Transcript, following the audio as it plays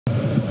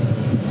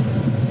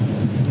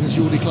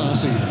Djordje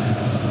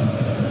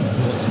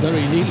That's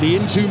very neatly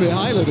into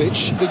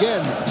Mihailovic.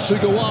 Again,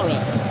 Sugawara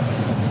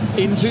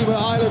into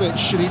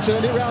Mihailovic, and he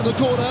turned it round the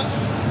corner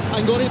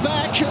and got it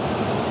back.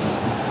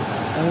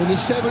 And in the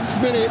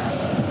 7th minute,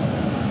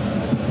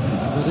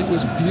 but it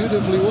was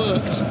beautifully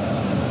worked.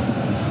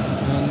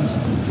 And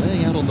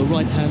laying out on the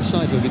right-hand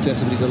side for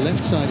Vitesse, but he's a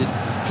left-sided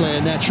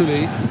player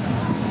naturally.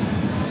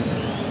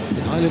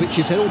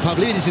 Mihailovic's head,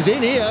 Pavlidis is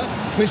in here.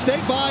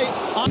 Mistake by...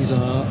 These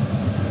are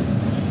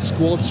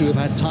squads who have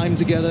had time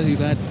together, who've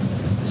had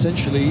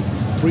essentially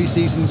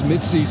pre-seasons,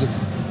 mid-season.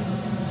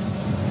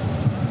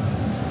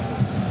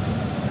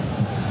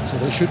 So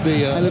there should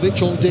be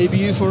Mihailovic on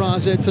debut for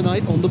AZ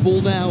tonight. On the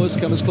ball now, has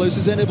come as close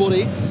as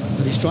anybody.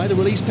 And he's trying to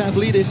release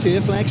Pavlidis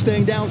here. Flag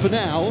staying down for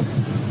now.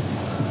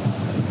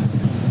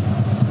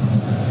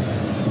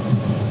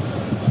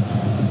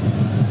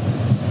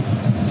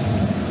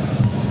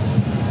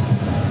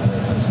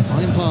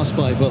 Fine pass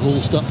by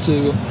Verhulst up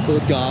to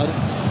Ødegaard,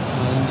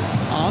 and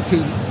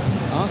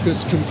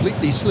Arcus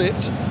completely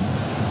slipped,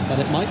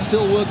 and it might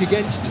still work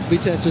against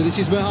Vitesse. This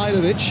is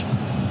Mihailovic,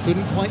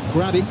 couldn't quite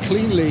grab it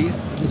cleanly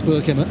as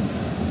Berkemer.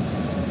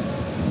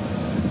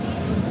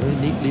 Very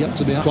neatly up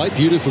to Mihailovic, quite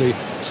beautifully.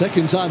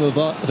 Second time of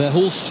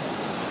Verhulst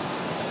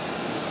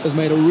has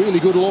made a really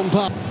good long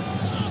pass.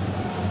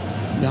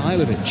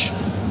 Mihailovic.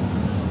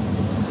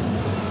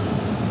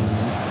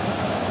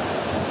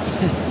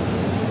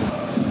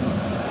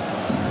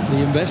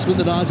 The investment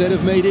that AZ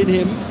have made in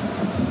him.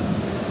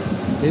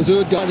 Here's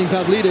guiding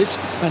Pavlidis,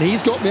 and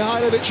he's got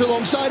Mihailovic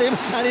alongside him,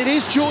 and it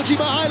is Djordje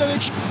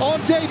Mihailovic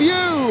on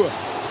debut!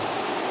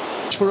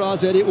 For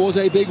AZ it was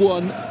a big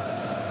one,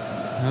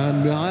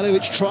 and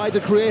Mihailovic tried to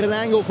create an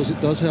angle, because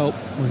it does help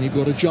when you've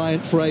got a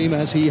giant frame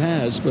as he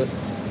has, but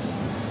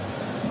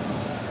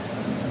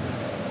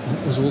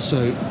that was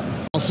also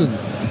Carlsen.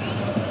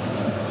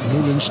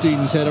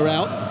 Mühlenstein's header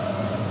out.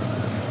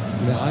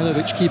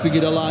 Mihailovic keeping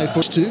it alive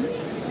for two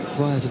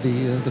prior to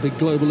the big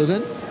global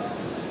event.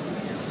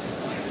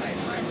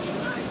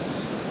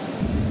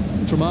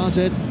 From AZ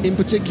in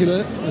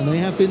particular, and they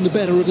have been the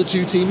better of the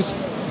two teams,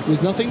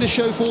 with nothing to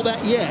show for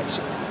that yet.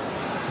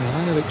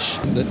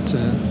 Mihailovic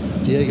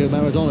that Diego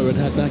Maradona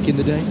had back in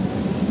the day.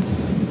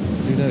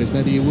 Who knows,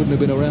 maybe he wouldn't have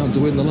been around to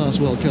win the last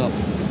World Cup.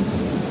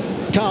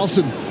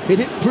 Carlsen hit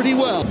it pretty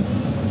well.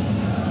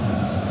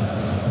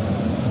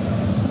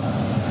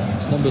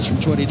 His numbers from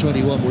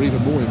 2021 were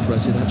even more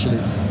impressive, actually.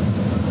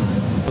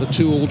 A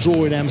 2-2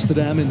 draw in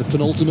Amsterdam in the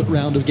penultimate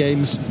round of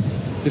games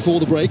before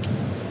the break.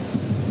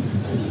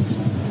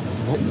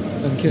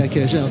 And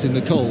Kerkesh out in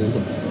the cold.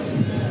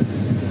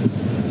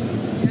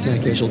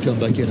 Kerkesh will come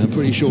back in, I'm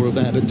pretty sure of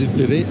that, but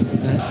Vivid,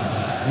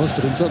 that must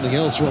have been something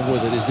else wrong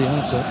with it, is the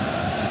answer.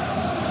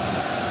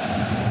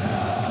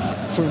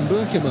 From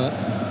Berkemer,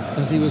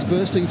 as he was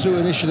bursting through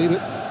initially, but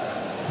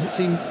doesn't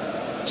seem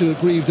too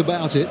aggrieved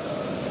about it.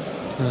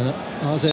 AZ